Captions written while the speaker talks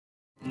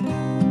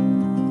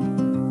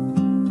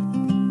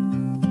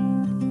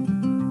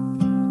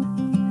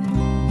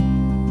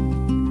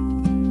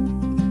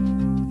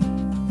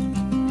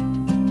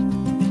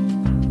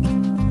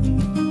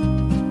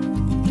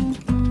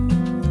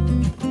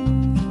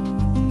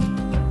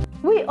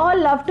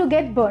all love to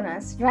get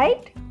bonus,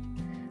 right?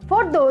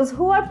 For those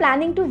who are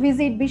planning to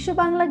visit Biswa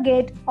Bangla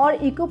Gate or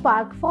Eco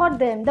Park, for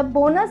them the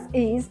bonus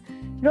is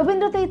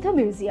Rabindra Tirtha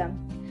Museum.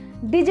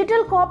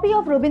 Digital copy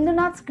of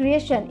Rabindranath's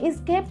creation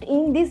is kept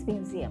in this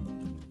museum.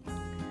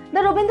 The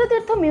Rabindra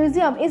Tirtha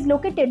Museum is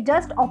located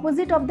just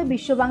opposite of the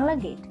Biswa Bangla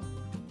Gate.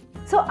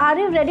 So are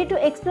you ready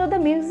to explore the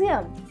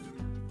museum?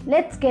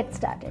 Let's get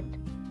started.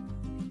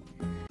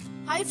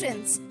 Hi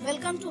friends,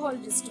 welcome to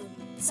HolidayStory.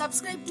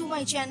 Subscribe to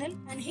my channel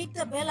and hit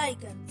the bell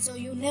icon so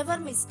you never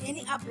miss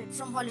any update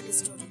from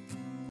HolidayStory.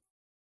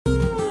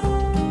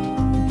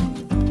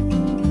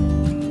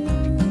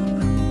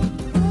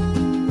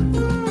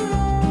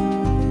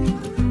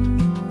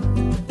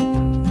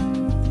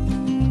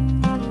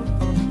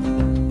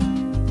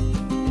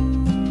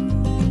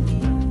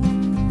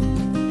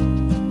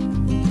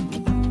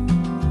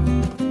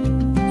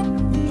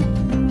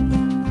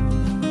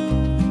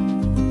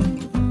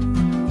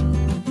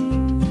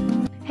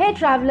 Hey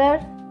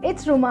traveler,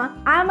 it's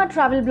Ruma. I am a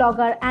travel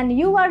blogger and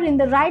you are in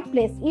the right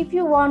place if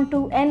you want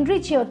to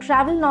enrich your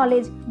travel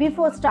knowledge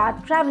before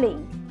start traveling.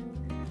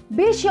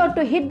 Be sure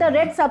to hit the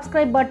red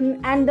subscribe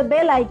button and the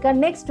bell icon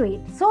next to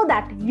it so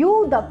that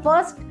you the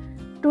first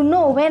to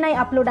know when I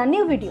upload a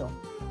new video.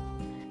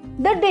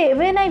 The day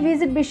when I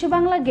visit Biswa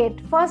Bangla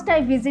Gate, first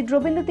I visit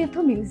Rabindra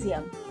Tirtha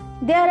Museum.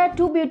 There are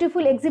two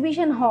beautiful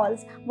exhibition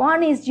halls.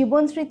 One is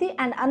Jibon Sriti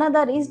and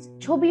another is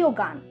Chhobi o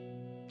Gaan.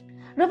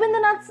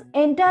 Rabindranath's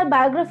entire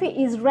biography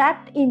is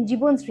wrapped in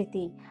Jibon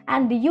Sriti,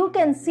 and you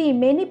can see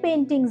many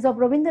paintings of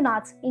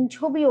Rabindranath in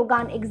Chhobi o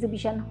Gaan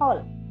exhibition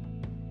hall.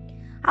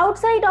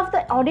 Outside of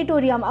the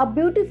auditorium, a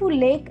beautiful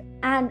lake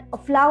and a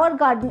flower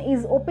garden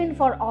is open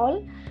for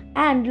all,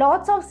 and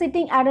lots of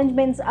sitting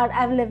arrangements are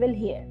available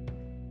here.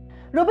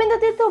 Rabindra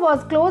Tirtha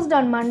was closed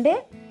on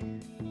Monday.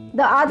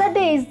 The other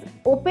days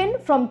open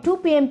from 2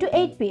 p.m. to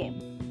 8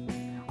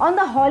 p.m. On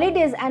the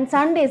holidays and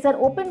Sundays are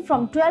open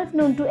from 12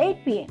 noon to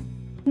 8 p.m.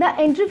 The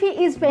entry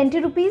fee is 20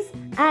 rupees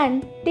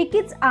and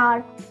tickets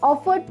are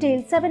offered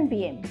till 7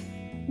 p.m.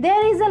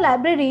 There is a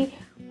library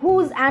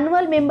whose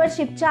annual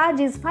membership charge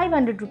is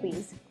 500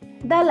 rupees.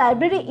 The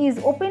library is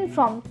open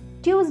from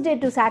Tuesday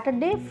to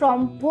Saturday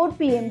from 4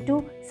 p.m.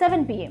 to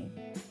 7 p.m.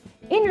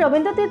 In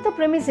Rabindra Tirtha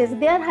premises,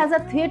 there has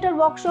a theatre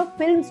workshop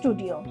film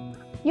studio.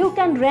 You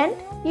can rent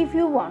if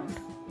you want.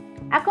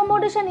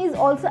 Accommodation is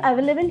also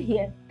available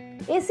here.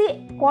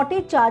 AC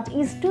cottage charge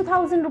is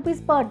 2000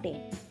 rupees per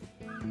day.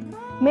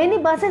 Many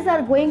buses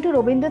are going to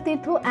Rabindra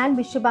Tirtha and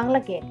Biswa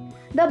Bangla Gate.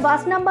 The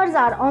bus numbers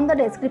are on the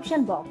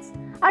description box.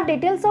 A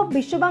details of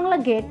Biswa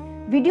Bangla Gate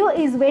video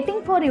is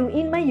waiting for you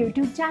in my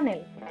YouTube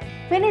channel.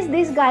 Finish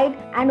this guide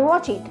and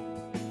watch it.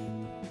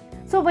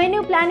 So when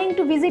you're planning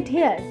to visit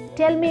here,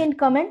 tell me in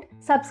comment,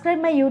 subscribe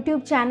my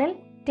YouTube channel.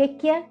 Take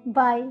care,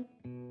 bye.